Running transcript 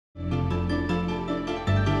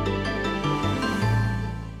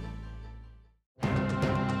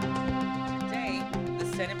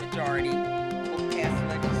majority will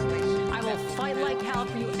pass legislation. I will fight like hell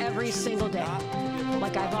for you every single day,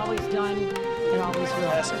 like I've always done and always will.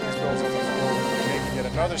 Passing these bills on the floor, making yet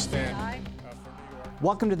another stand for New York.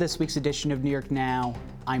 Welcome to this week's edition of New York Now.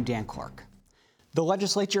 I'm Dan Clark. The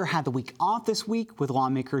legislature had the week off this week, with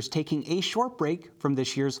lawmakers taking a short break from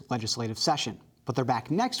this year's legislative session. But they're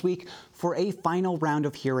back next week for a final round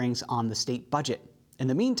of hearings on the state budget. In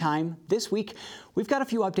the meantime, this week, we've got a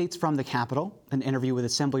few updates from the Capitol, an interview with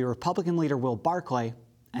Assembly Republican leader Will Barclay,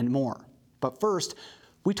 and more. But first,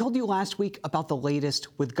 we told you last week about the latest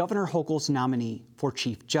with Governor Hochul's nominee for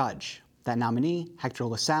Chief Judge. That nominee, Hector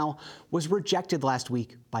LaSalle, was rejected last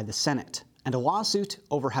week by the Senate. And a lawsuit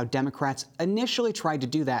over how Democrats initially tried to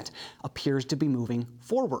do that appears to be moving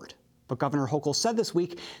forward. But Governor Hochul said this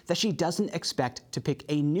week that she doesn't expect to pick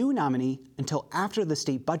a new nominee until after the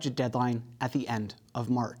state budget deadline at the end of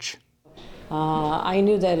March. I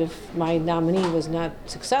knew that if my nominee was not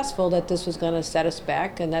successful, that this was going to set us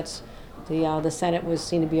back, and that's the Senate was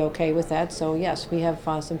seen to be okay with that. So yes, we have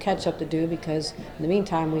some catch up to do, because in the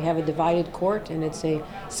meantime we have a divided court, and it's a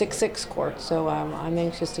 6-6 court. So I'm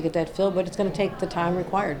anxious to get that filled, but it's going to take the time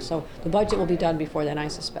required. So the budget will be done before then, I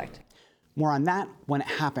suspect. More on that when it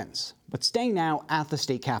happens. But staying now at the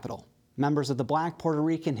state capitol. Members of the Black, Puerto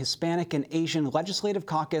Rican, Hispanic, and Asian Legislative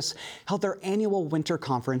Caucus held their annual winter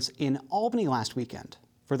conference in Albany last weekend.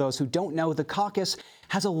 For those who don't know, the caucus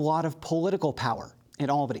has a lot of political power in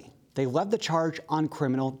Albany. They led the charge on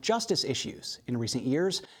criminal justice issues in recent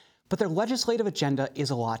years, but their legislative agenda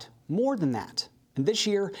is a lot more than that. And this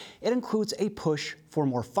year, it includes a push for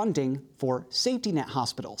more funding for safety net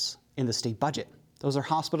hospitals in the state budget. Those are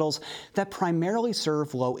hospitals that primarily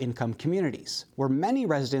serve low-income communities, where many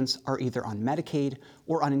residents are either on Medicaid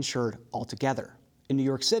or uninsured altogether. In New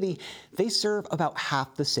York City, they serve about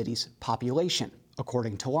half the city's population,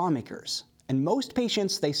 according to lawmakers. And most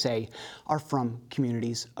patients, they say, are from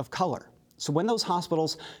communities of color. So when those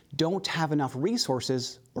hospitals don't have enough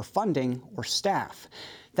resources or funding or staff,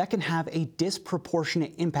 that can have a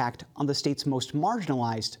disproportionate impact on the state's most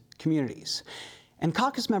marginalized communities. And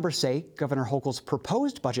caucus members say Governor Hochul's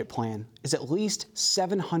proposed budget plan is at least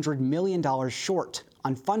 $700 million short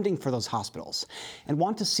on funding for those hospitals, and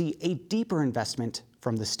want to see a deeper investment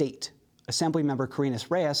from the state. Assemblymember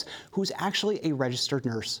Carinas Reyes, who's actually a registered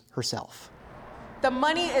nurse herself. The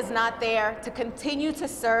money is not there to continue to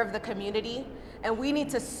serve the community, and we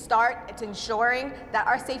need to start ensuring that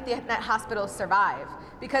our safety net hospitals survive.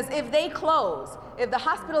 Because if they close, if the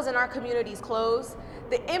hospitals in our communities close,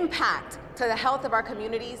 the impact to the health of our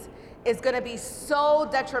communities is going to be so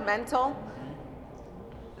detrimental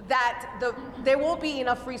that there won't be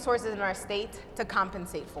enough resources in our state to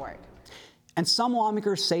compensate for it. And some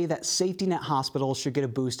lawmakers say that safety net hospitals should get a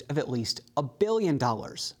boost of at least $1 billion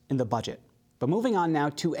in the budget. But moving on now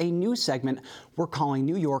to a new segment we're calling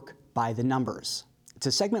New York by the Numbers. It's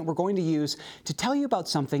a segment we're going to use to tell you about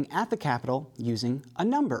something at the Capitol using a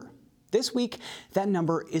number. This week, that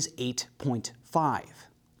number is 8.5.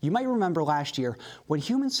 You might remember last year when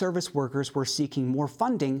human service workers were seeking more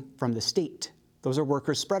funding from the state. Those are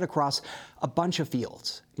workers spread across a bunch of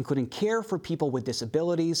fields, including care for people with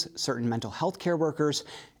disabilities, certain mental health care workers,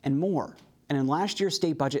 and more. And in last year's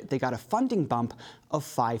state budget, they got a funding bump of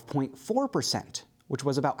 5.4%, which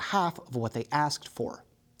was about half of what they asked for.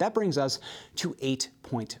 That brings us to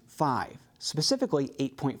 8.5, specifically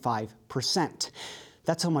 8.5%.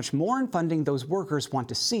 That's how much more in funding those workers want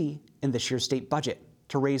to see in this year's state budget,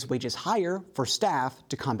 to raise wages higher for staff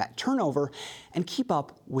to combat turnover and keep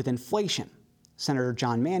up with inflation. Senator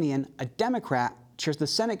John Mannion, a Democrat, chairs the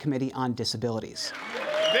Senate Committee on Disabilities.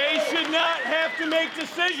 They should not have to make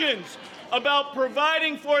decisions about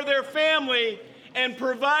providing for their family and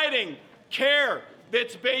providing care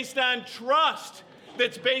that's based on trust,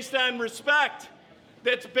 that's based on respect,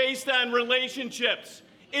 that's based on relationships.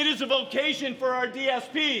 It is a vocation for our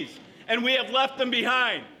DSPs, and we have left them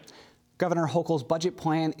behind. Governor Hochul's budget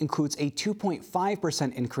plan includes a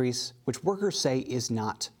 2.5% increase, which workers say is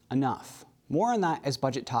not enough. More on that as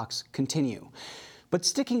budget talks continue. But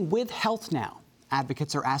sticking with health now,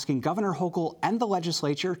 advocates are asking Governor Hochul and the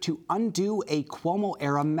legislature to undo a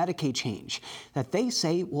Cuomo-era Medicaid change that they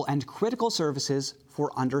say will end critical services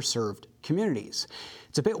for underserved communities.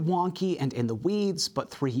 It's a bit wonky and in the weeds,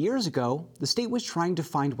 but 3 years ago, the state was trying to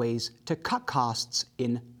find ways to cut costs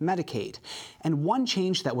in Medicaid. And one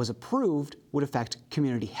change that was approved would affect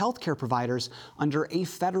community health care providers under a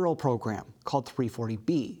federal program called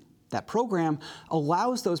 340B. That program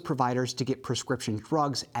allows those providers to get prescription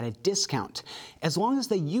drugs at a discount, as long as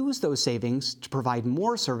they use those savings to provide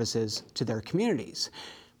more services to their communities.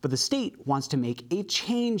 But the state wants to make a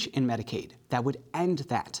change in Medicaid that would end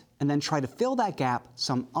that and then try to fill that gap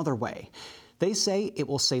some other way. They say it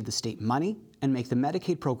will save the state money and make the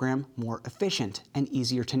Medicaid program more efficient and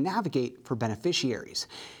easier to navigate for beneficiaries.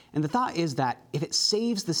 And the thought is that if it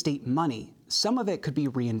saves the state money, some of it could be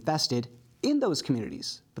reinvested in those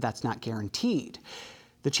communities, but that's not guaranteed.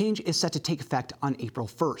 The change is set to take effect on April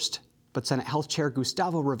 1st, but Senate Health Chair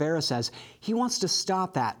Gustavo Rivera says he wants to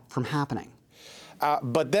stop that from happening.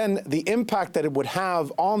 But then the impact that it would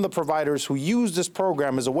have on the providers who use this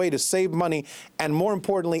program as a way to save money and, more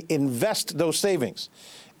importantly, invest those savings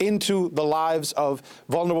into the lives of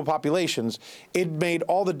vulnerable populations, it made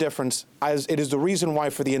all the difference, as it is the reason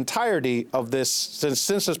why for the entirety of this, since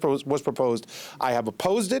this was proposed, I have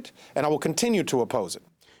opposed it and I will continue to oppose it.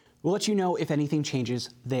 We'll let you know if anything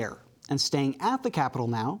changes there. And staying at the Capitol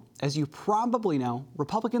now, as you probably know,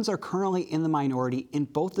 Republicans are currently in the minority in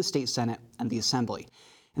both the state Senate and the Assembly.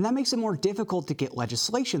 And that makes it more difficult to get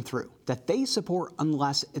legislation through that they support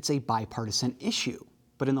unless it's a bipartisan issue.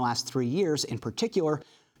 But in the last 3 years in particular,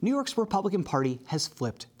 New York's Republican Party has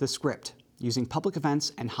flipped the script, using public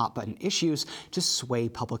events and hot-button issues to sway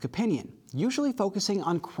public opinion, usually focusing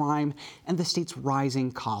on crime and the state's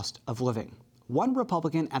rising cost of living. One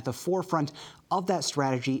Republican at the forefront of that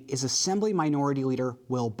strategy is Assembly Minority Leader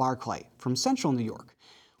Will Barclay from Central New York.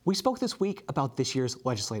 We spoke this week about this year's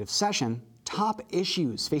legislative session, top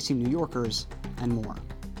issues facing New Yorkers, and more.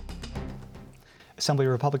 Assembly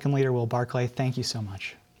Republican Leader Will Barclay, thank you so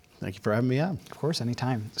much. Thank you for having me on. Of course,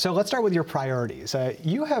 anytime. So let's start with your priorities.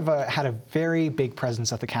 You have had a very big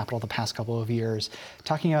presence at the Capitol the past couple of years,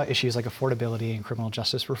 talking about issues like affordability and criminal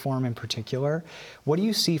justice reform in particular. What do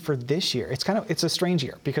you see for this year? It's a strange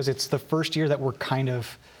year because it's the first year that we're kind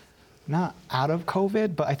of not out of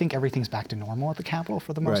COVID, but I think everything's back to normal at the Capitol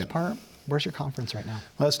for the most part. Where's your conference right now?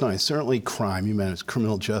 Well, that's nice. Certainly crime. You mentioned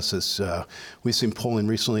criminal justice. We've seen polling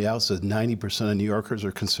recently out says 90% of New Yorkers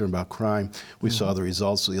are concerned about crime. We saw the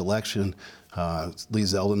results of the election. Lee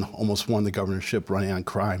Zeldin almost won the governorship running on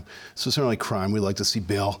crime. So certainly crime. We'd like to see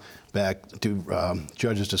bail back, do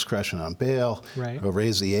judges' discretion on bail,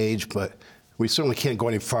 raise the age, but we certainly can't go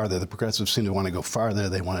any farther. The progressives seem to want to go farther.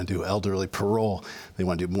 They want to do elderly parole. They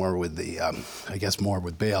want to do more with the, I guess, more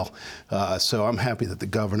with bail. So I'm happy that the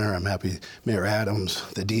governor, I'm happy Mayor Adams,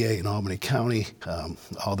 the DA in Albany County,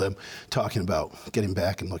 all them talking about getting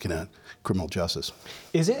back and looking at criminal justice.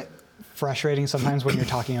 Is it frustrating sometimes when you're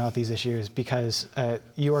talking about these issues because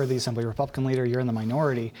you are the Assembly Republican leader, you're in the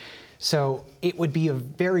minority, so it would be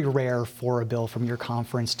very rare for a bill from your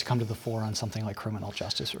conference to come to the fore on something like criminal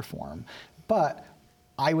justice reform. But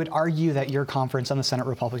I would argue that your conference and the Senate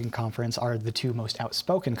Republican Conference are the two most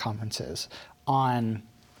outspoken conferences on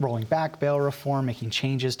rolling back bail reform, making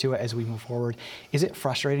changes to it as we move forward. Is it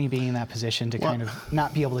frustrating being in that position to kind of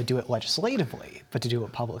not be able to do it legislatively, but to do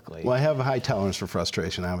it publicly? Well, I have a high tolerance for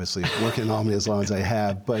frustration, obviously, working in Albany as long as I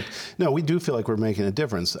have. But no, we do feel like we're making a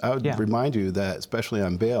difference. I would remind you that, especially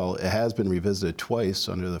on bail, it has been revisited twice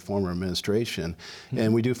under the former administration.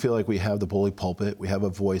 And we do feel like we have the bully pulpit, we have a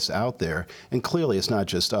voice out there. And clearly, it's not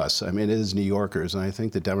just us. I mean, it is New Yorkers. And I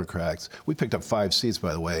think the Democrats, we picked up 5 seats,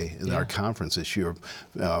 by the way, in our conference this year.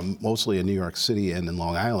 Mostly in New York City and in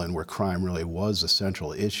Long Island, where crime really was a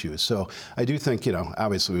central issue. So I do think,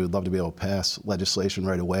 obviously we would love to be able to pass legislation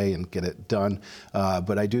right away and get it done.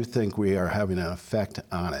 But I do think we are having an effect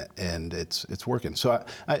on it, and it's working. So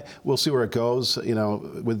we'll see where it goes.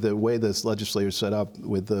 With the way this legislature is set up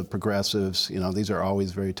with the progressives, these are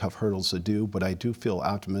always very tough hurdles to do. But I do feel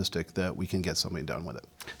optimistic that we can get something done with it.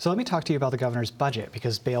 So let me talk to you about the governor's budget,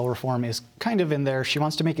 because bail reform is kind of in there. She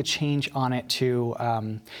wants to make a change on it to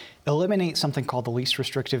eliminate something called the least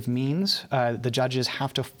restrictive means. The judges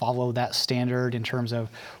have to follow that standard in terms of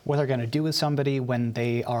what they're going to do with somebody when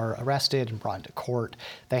they are arrested and brought into court.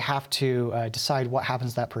 They have to decide what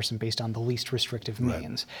happens to that person based on the least restrictive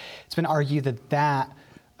means. It's been argued that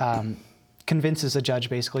convinces a judge,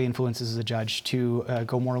 basically influences a judge to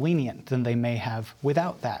go more lenient than they may have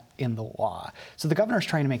without that in the law. So the governor's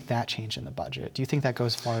trying to make that change in the budget. Do you think that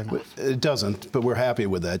goes far enough? It doesn't, but we're happy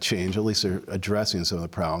with that change. At least they're addressing some of the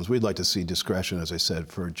problems. We'd like to see discretion, as I said,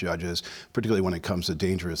 for judges, particularly when it comes to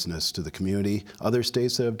dangerousness to the community. Other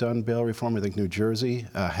states that have done bail reform, I think New Jersey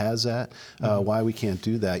has that. Why we can't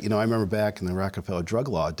do that? I remember back in the Rockefeller drug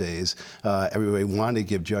law days, everybody wanted to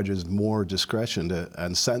give judges more discretion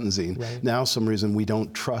on sentencing. Now, some reason we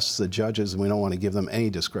don't trust the judges and we don't want to give them any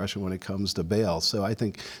discretion when it comes to bail. So I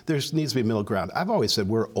think there needs to be middle ground. I've always said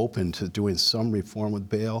we're open to doing some reform with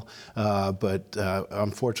bail, but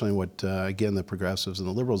unfortunately what, again, the progressives and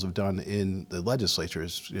the liberals have done in the legislature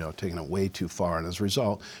is, taking it way too far. And as a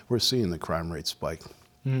result, we're seeing the crime rate spike.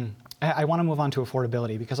 I want to move on to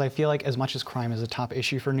affordability because I feel like as much as crime is a top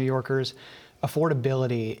issue for New Yorkers,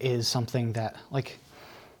 affordability is something that, like,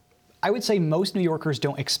 I would say most New Yorkers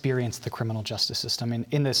don't experience the criminal justice system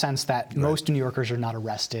in the sense that most New Yorkers are not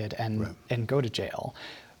arrested and go to jail.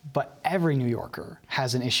 But every New Yorker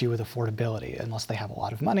has an issue with affordability unless they have a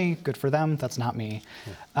lot of money. Good for them. That's not me.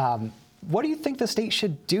 What do you think the state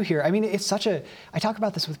should do here? I mean, I talk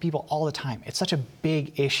about this with people all the time. It's such a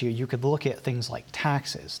big issue. You could look at things like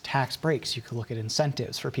taxes, tax breaks. You could look at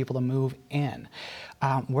incentives for people to move in.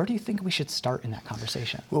 Where do you think we should start in that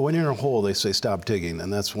conversation? Well, when you're in a hole, they say stop digging,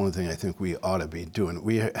 and that's one thing I think we ought to be doing.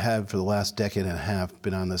 We have, for the last decade and a half,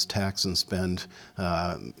 been on this tax and spend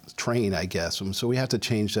train, I guess. So we have to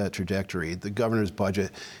change that trajectory. The governor's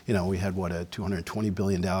budget, we had, a $220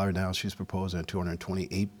 billion, now she's proposing a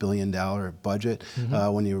 $228 billion budget.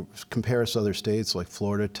 When you compare us to other states like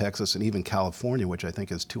Florida, Texas, and even California, which I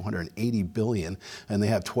think is $280 billion, and they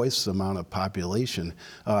have twice the amount of population,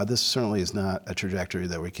 this certainly is not a trajectory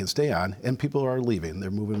that we can stay on, and people are leaving. They're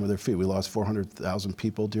moving with their feet. We lost 400,000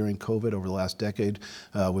 people during COVID over the last decade.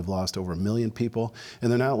 We've lost over 1 million people, and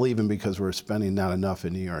they're not leaving because we're spending not enough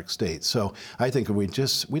in New York State. So I think if we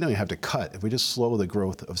don't even have to cut. If we just slow the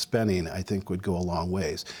growth of spending, I think would go a long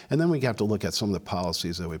ways. And then we have to look at some of the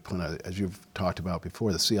policies that we put on, as you've talked about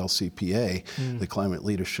before, the CLCPA, the Climate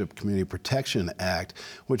Leadership Community Protection Act,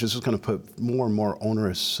 which is just going to put more and more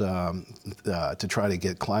onerous to try to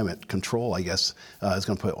get climate control, I guess, is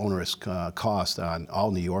going to put onerous cost on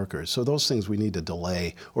all New Yorkers. So those things we need to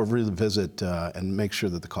delay or revisit and make sure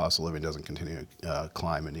that the cost of living doesn't continue to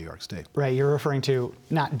climb in New York State. Right. You're referring to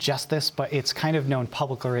not just this, but it's kind of known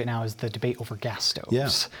publicly right now as the debate over gas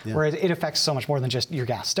stoves, where it affects so much more than just your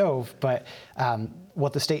gas stove. But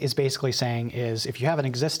what the state is basically saying is if you have an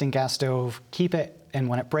existing gas stove, keep it, and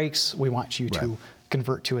when it breaks, we want you to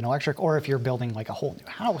convert to an electric, or if you're building like a whole new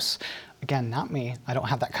house, again, not me, I don't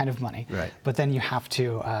have that kind of money, but then you have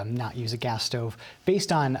to not use a gas stove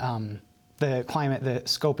based on the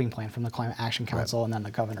scoping plan from the Climate Action Council and then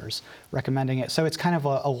the governor's recommending it. So it's kind of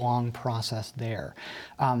a long process there.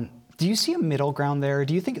 Do you see a middle ground there?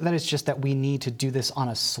 Do you think that it's just that we need to do this on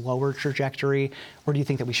a slower trajectory, or do you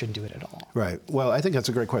think that we shouldn't do it at all? Right. Well, I think that's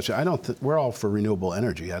a great question. We're all for renewable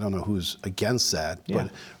energy. I don't know who's against that. But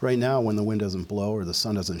right now, when the wind doesn't blow or the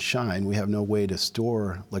sun doesn't shine, we have no way to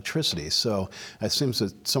store electricity. So it seems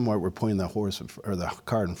that somewhat we're putting the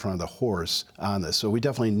cart in front of the horse on this. So we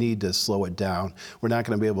definitely need to slow it down. We're not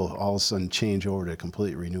going to be able to all of a sudden change over to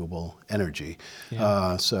completely renewable energy.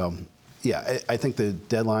 I think the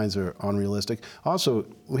deadlines are unrealistic. Also,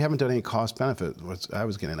 we haven't done any cost benefit, what I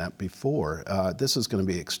was getting at before. This is going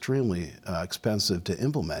to be extremely expensive to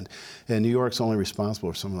implement. And New York's only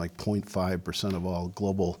responsible for something like 0.5% of all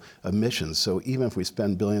global emissions. So even if we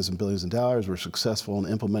spend billions and billions of dollars, we're successful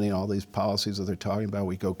in implementing all these policies that they're talking about,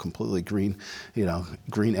 we go completely green,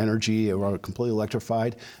 green energy, or completely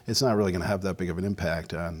electrified, it's not really going to have that big of an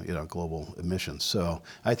impact on, global emissions. So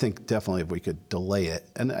I think definitely if we could delay it,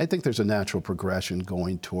 and I think there's a natural progression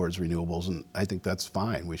going towards renewables, and I think that's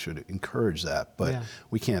fine. We should encourage that, but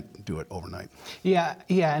we can't do it overnight.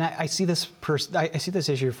 And I see this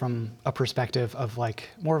issue from a perspective of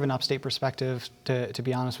more of an upstate perspective, to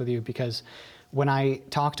be honest with you, because when I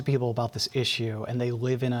talk to people about this issue and they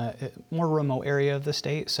live in a more remote area of the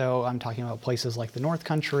state, so I'm talking about places like the North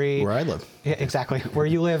Country. Where I live. Yeah, exactly. Where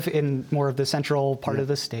you live in more of the central part of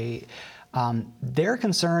the state. Their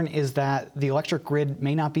concern is that the electric grid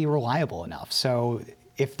may not be reliable enough. So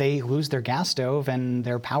if they lose their gas stove and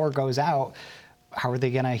their power goes out, how are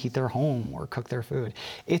they going to heat their home or cook their food?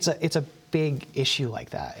 It's a big issue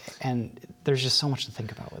like that, and there's just so much to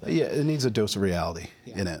think about with it. Yeah, it needs a dose of reality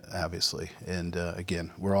in it, obviously. And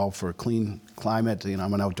again, we're all for clean climate.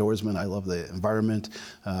 I'm an outdoorsman. I love the environment.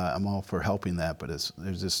 I'm all for helping that, but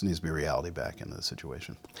there just needs to be reality back into the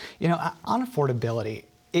situation. On affordability,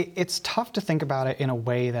 it's tough to think about it in a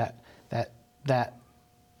way that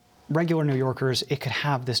regular New Yorkers, it could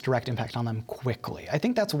have this direct impact on them quickly. I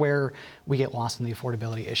think that's where we get lost in the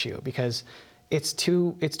affordability issue, because it's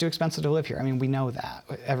too expensive to live here. I mean, we know that.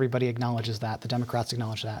 Everybody acknowledges that. The Democrats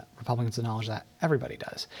acknowledge that. Republicans acknowledge that. Everybody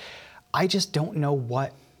does. I just don't know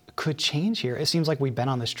what could change here. It seems like we've been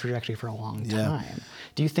on this trajectory for a long time.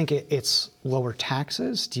 Do you think it's lower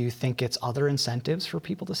taxes? Do you think it's other incentives for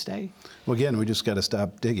people to stay? Well, again, we just got to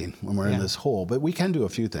stop digging when we're in this hole. But we can do a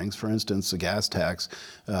few things. For instance, the gas tax.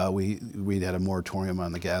 We had a moratorium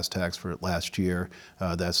on the gas tax for last year.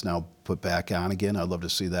 That's now put back on again. I'd love to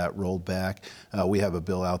see that rolled back. We have a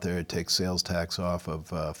bill out there that takes sales tax off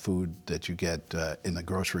of food that you get in the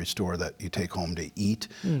grocery store that you take home to eat.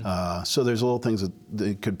 So there's little things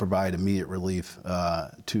that could provide immediate relief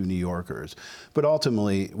to New Yorkers. But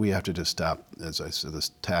ultimately, we have to just stop, as I said, this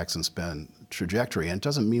tax and spend trajectory. And it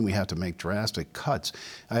doesn't mean we have to make drastic cuts.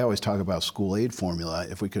 I always talk about school aid formula.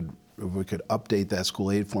 If we could update that school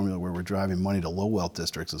aid formula where we're driving money to low wealth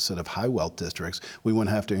districts instead of high wealth districts, we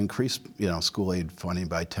wouldn't have to increase, school aid funding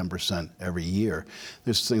by 10% every year.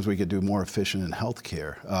 There's things we could do more efficient in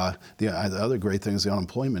healthcare. The other great thing is the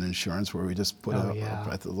unemployment insurance, where we just put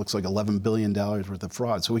it looks like $11 billion worth of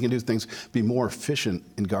fraud. So we can do things, be more efficient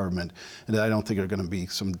in government, and I don't think are going to be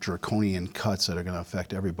some draconian cuts that are going to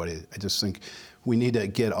affect everybody. I just think we need to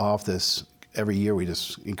get off this. Every year we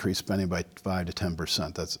just increase spending by 5 to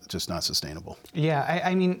 10%. That's just not sustainable. Yeah,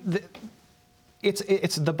 I mean,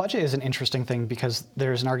 the budget is an interesting thing because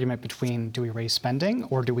there's an argument between, do we raise spending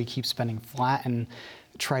or do we keep spending flat and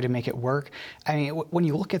try to make it work? I mean, when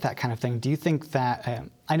you look at that kind of thing, do you think that,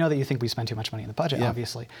 I know that you think we spend too much money in the budget,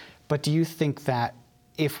 obviously, but do you think that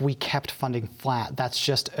if we kept funding flat, that's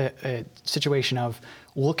just a situation of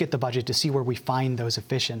look at the budget to see where we find those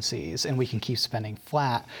efficiencies and we can keep spending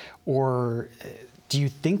flat? Or do you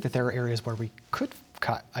think that there are areas where we could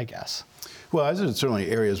cut, I guess? Well, there's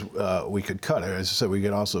certainly areas we could cut. As I said, we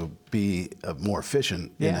could also be more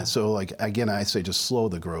efficient in it. So, again, I say just slow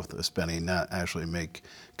the growth of spending, not actually make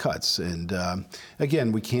cuts. And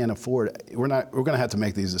again, we can't afford. We're going to have to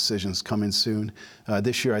make these decisions coming soon.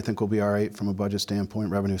 This year, I think we'll be all right from a budget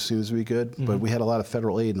standpoint. Revenue seems to be good, but we had a lot of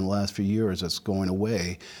federal aid in the last few years that's going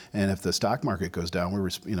away. And if the stock market goes down,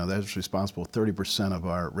 that's responsible. 30% of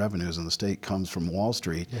our revenues in the state comes from Wall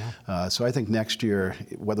Street. So I think next year,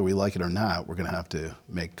 whether we like it or not, we're going to have to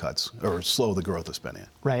make cuts or slow the growth of spending.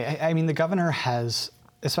 Right. I mean, the governor has,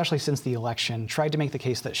 especially since the election, tried to make the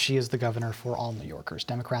case that she is the governor for all New Yorkers,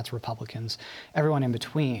 Democrats, Republicans, everyone in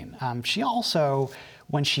between. She also,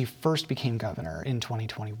 when she first became governor in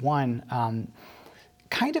 2021,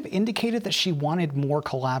 kind of indicated that she wanted more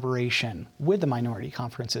collaboration with the minority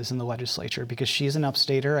conferences in the legislature because she's an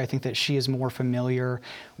upstater. I think that she is more familiar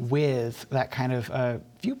with that kind of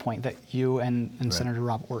viewpoint that you and Senator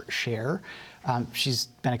Rob Ortt share. She's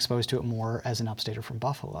been exposed to it more as an upstater from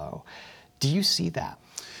Buffalo. Do you see that?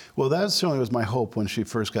 Well, that certainly was my hope when she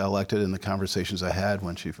first got elected, in the conversations I had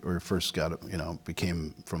when she first got,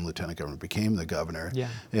 became from lieutenant governor, became the governor.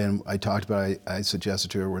 And I talked about, I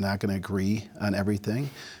suggested to her, we're not going to agree on everything,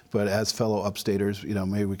 but as fellow upstaters,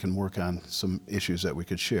 maybe we can work on some issues that we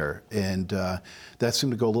could share. And that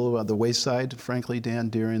seemed to go a little on the wayside, frankly, Dan,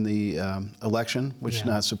 during the election, which is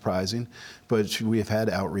not surprising. But we have had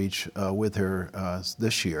outreach with her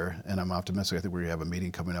this year, and I'm optimistic. I think we're going to have a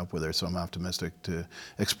meeting coming up with her, so I'm optimistic to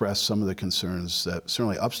express some of the concerns that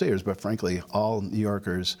certainly upstaters, but frankly, all New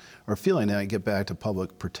Yorkers are feeling. And I get back to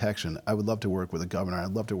public protection. I would love to work with the governor.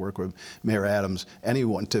 I'd love to work with Mayor Adams,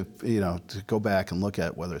 anyone to go back and look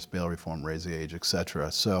at whether it's bail reform, raise the age, et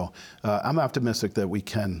cetera. So I'm optimistic that we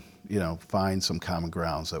can, find some common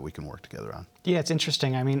grounds that we can work together on. Yeah, it's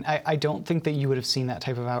interesting. I mean, I don't think that you would have seen that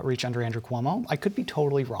type of outreach under Andrew Cuomo. I could be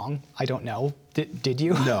totally wrong. I don't know. Did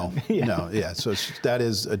you? No, no. So that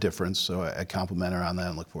is a difference. So I compliment her on that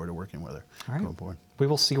and look forward to working with her going forward. We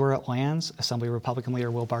will see where it lands. Assembly Republican Leader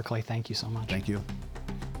Will Barclay, thank you so much. Thank you.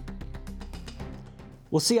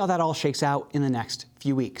 We'll see how that all shakes out in the next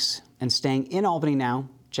few weeks. And staying in Albany now,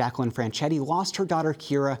 Jacqueline Franchetti lost her daughter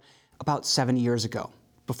Kira about 7 years ago.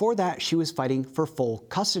 Before that, she was fighting for full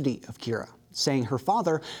custody of Kira, saying her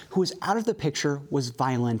father, who was out of the picture, was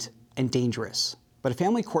violent and dangerous. But a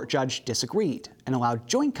family court judge disagreed and allowed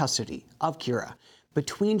joint custody of Kira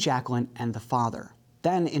between Jacqueline and the father.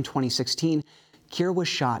 Then in 2016, Kira was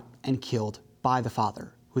shot and killed by the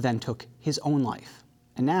father, who then took his own life.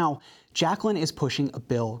 And now, Jacqueline is pushing a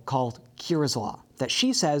bill called Kira's Law that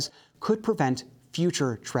she says could prevent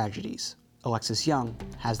future tragedies. Alexis Young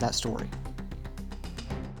has that story.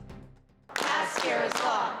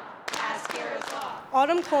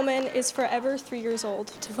 Autumn Coleman is forever 3 years old.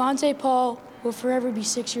 Devontae Paul will forever be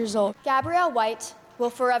 6 years old. Gabrielle White will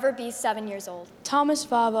forever be 7 years old. Thomas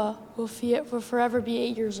Fava will forever be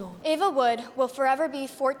 8 years old. Ava Wood will forever be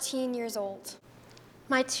 14 years old.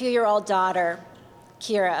 My 2-year-old daughter,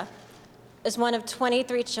 Kira, is one of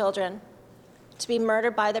 23 children to be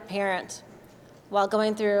murdered by their parent while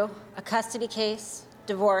going through a custody case,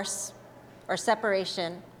 divorce, or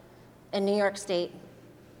separation in New York State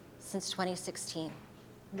since 2016.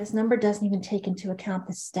 This number doesn't even take into account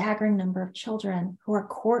the staggering number of children who are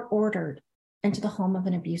court-ordered into the home of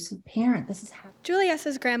an abusive parent. This is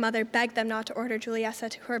Juliessa's grandmother begged them not to order Juliessa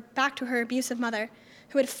back to her abusive mother,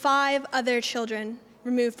 who had 5 other children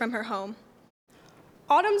removed from her home.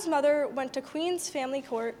 Autumn's mother went to Queens Family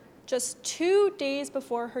Court just 2 days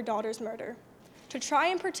before her daughter's murder. to try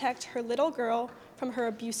and protect her little girl from her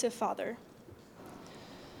abusive father.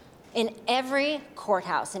 In every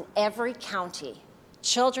courthouse, in every county,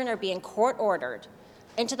 children are being court-ordered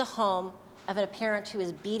into the home of a parent who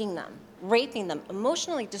is beating them, raping them,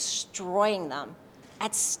 emotionally destroying them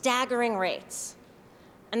at staggering rates.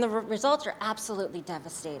 And the results are absolutely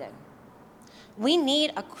devastating. We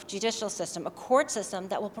need a judicial system, a court system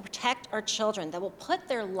that will protect our children, that will put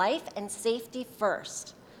their life and safety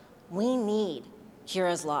first. We need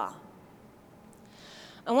Kira's Law.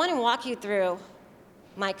 I want to walk you through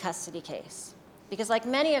my custody case, because like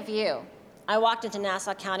many of you, I walked into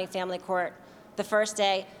Nassau County Family Court the first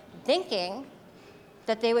day thinking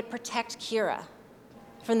that they would protect Kira.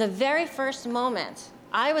 From the very first moment,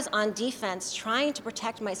 I was on defense trying to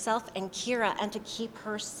protect myself and Kira and to keep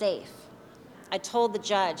her safe. I told the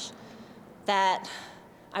judge that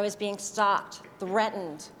I was being stalked,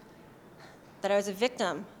 threatened, that I was a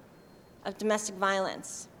victim of domestic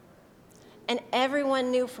violence. And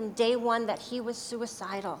everyone knew from day one that he was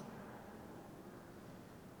suicidal.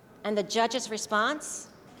 And the judge's response?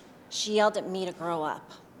 She yelled at me to grow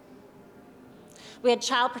up. We had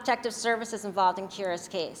Child Protective Services involved in Kira's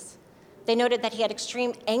case. They noted that he had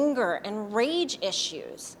extreme anger and rage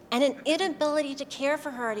issues and an inability to care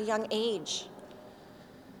for her at a young age.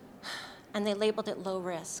 And they labeled it low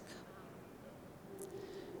risk.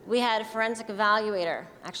 We had a forensic evaluator,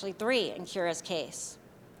 actually 3 in Kira's case.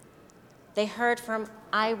 They heard from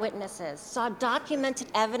eyewitnesses, saw documented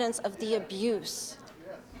evidence of the abuse.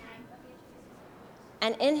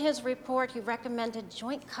 And in his report, he recommended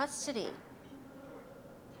joint custody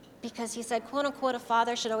because he said, quote unquote, a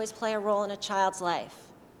father should always play a role in a child's life.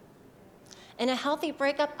 In a healthy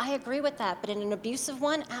breakup, I agree with that, but in an abusive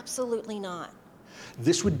one, absolutely not.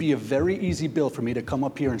 This would be a very easy bill for me to come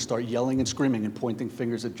up here and start yelling and screaming and pointing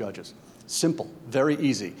fingers at judges. Simple, very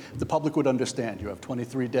easy. The public would understand. You have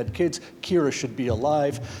 23 dead kids. Kira should be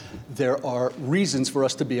alive. There are reasons for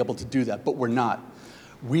us to be able to do that, but we're not.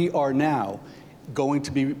 We are now going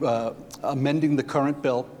to be amending the current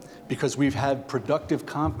bill because we've had productive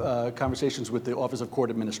conversations with the Office of Court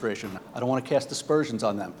Administration. I don't want to cast aspersions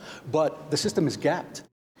on them, but the system is gapped.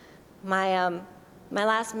 My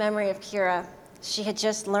last memory of Kira, she had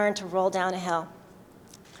just learned to roll down a hill.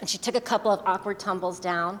 And she took a couple of awkward tumbles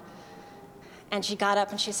down. And she got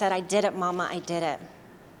up and she said, "I did it, Mama, I did it."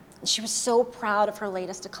 And she was so proud of her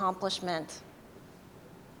latest accomplishment.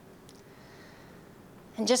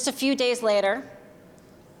 And just a few days later,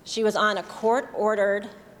 she was on a court-ordered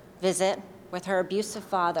visit with her abusive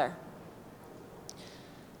father.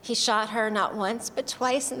 He shot her not once, but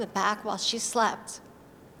twice in the back while she slept.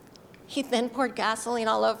 He then poured gasoline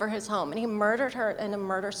all over his home, and he murdered her in a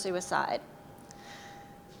murder-suicide.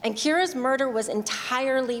 And Kira's murder was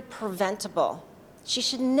entirely preventable. She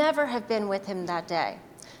should never have been with him that day.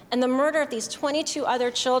 And the murder of these 22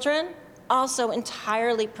 other children, also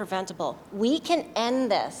entirely preventable. We can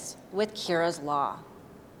end this with Kira's Law.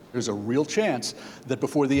 There's a real chance that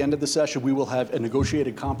before the end of the session, we will have a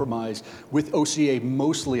negotiated compromise with OCA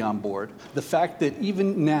mostly on board. The fact that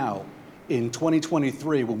even now, in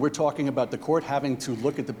 2023, when we're talking about the court having to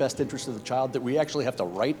look at the best interest of the child, that we actually have to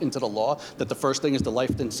write into the law that the first thing is the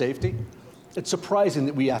life and safety, it's surprising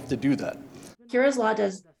that we have to do that. Kira's Law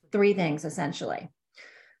does 3 things, essentially.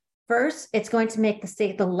 First, it's going to make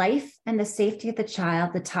the life and the safety of the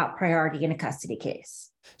child the top priority in a custody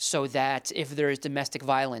case. So that if there is domestic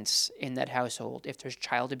violence in that household, if there's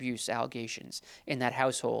child abuse allegations in that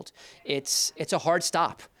household, it's a hard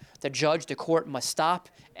stop. The judge, the court must stop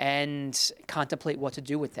and contemplate what to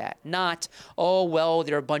do with that. Not, oh, well,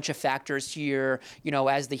 there are a bunch of factors here. You know,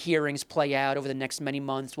 as the hearings play out over the next many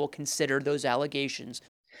months, we'll consider those allegations.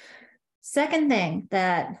 Second thing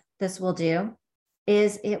that this will do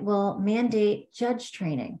is it will mandate judge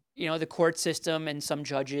training. You know, the court system and some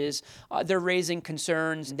judges, they're raising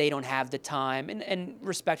concerns. They don't have the time. And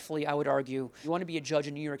respectfully, I would argue, you want to be a judge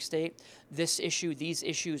in New York State, these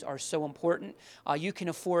issues are so important. You can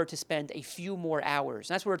afford to spend a few more hours.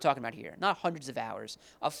 And that's what we're talking about here. Not hundreds of hours,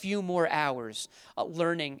 a few more hours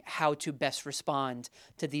learning how to best respond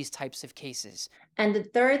to these types of cases. And the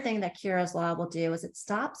third thing that Kira's Law will do is it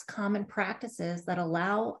stops common practices that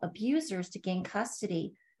allow abusers to gain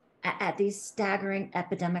custody at these staggering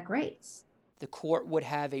epidemic rates. The court would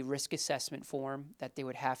have a risk assessment form that they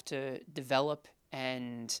would have to develop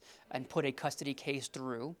and put a custody case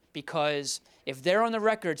through, because if they're on the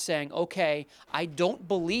record saying, okay, I don't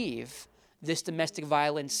believe this domestic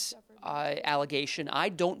violence allegation. I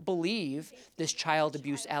don't believe this child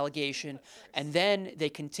abuse allegation. And then they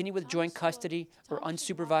continue with joint custody or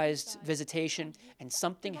unsupervised visitation, and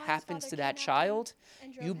something happens to that child,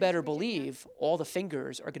 you better believe all the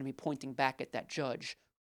fingers are going to be pointing back at that judge.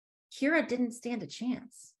 Kira didn't stand a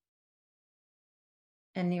chance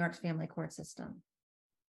in New York's family court system.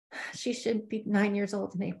 She should be 9 years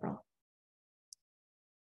old in April.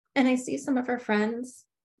 And I see some of her friends,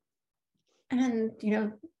 and,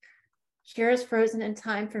 Kira's frozen in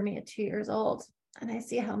time for me at 2 years old. And I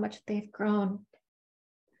see how much they've grown.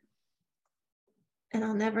 And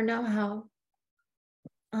I'll never know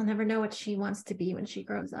what she wants to be when she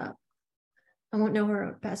grows up. I won't know who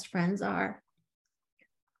her best friends are.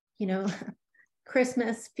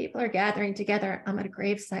 Christmas, people are gathering together. I'm at a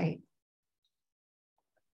gravesite.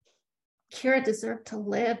 Kira deserved to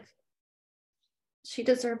live. She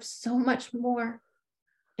deserves so much more.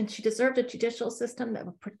 And she deserved a judicial system that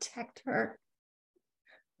would protect her,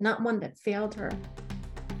 not one that failed her.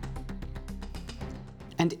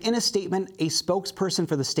 And in a statement, a spokesperson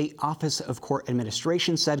for the State Office of Court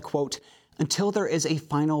Administration said, quote, "Until there is a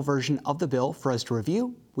final version of the bill for us to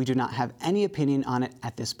review, we do not have any opinion on it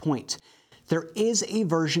at this point. There is a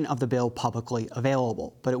version of the bill publicly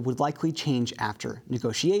available, but it would likely change after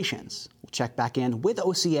negotiations. We'll check back in with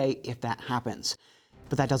OCA if that happens.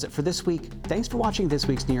 But that does it for this week. Thanks for watching this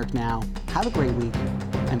week's New York Now. Have a great week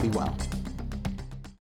and be well."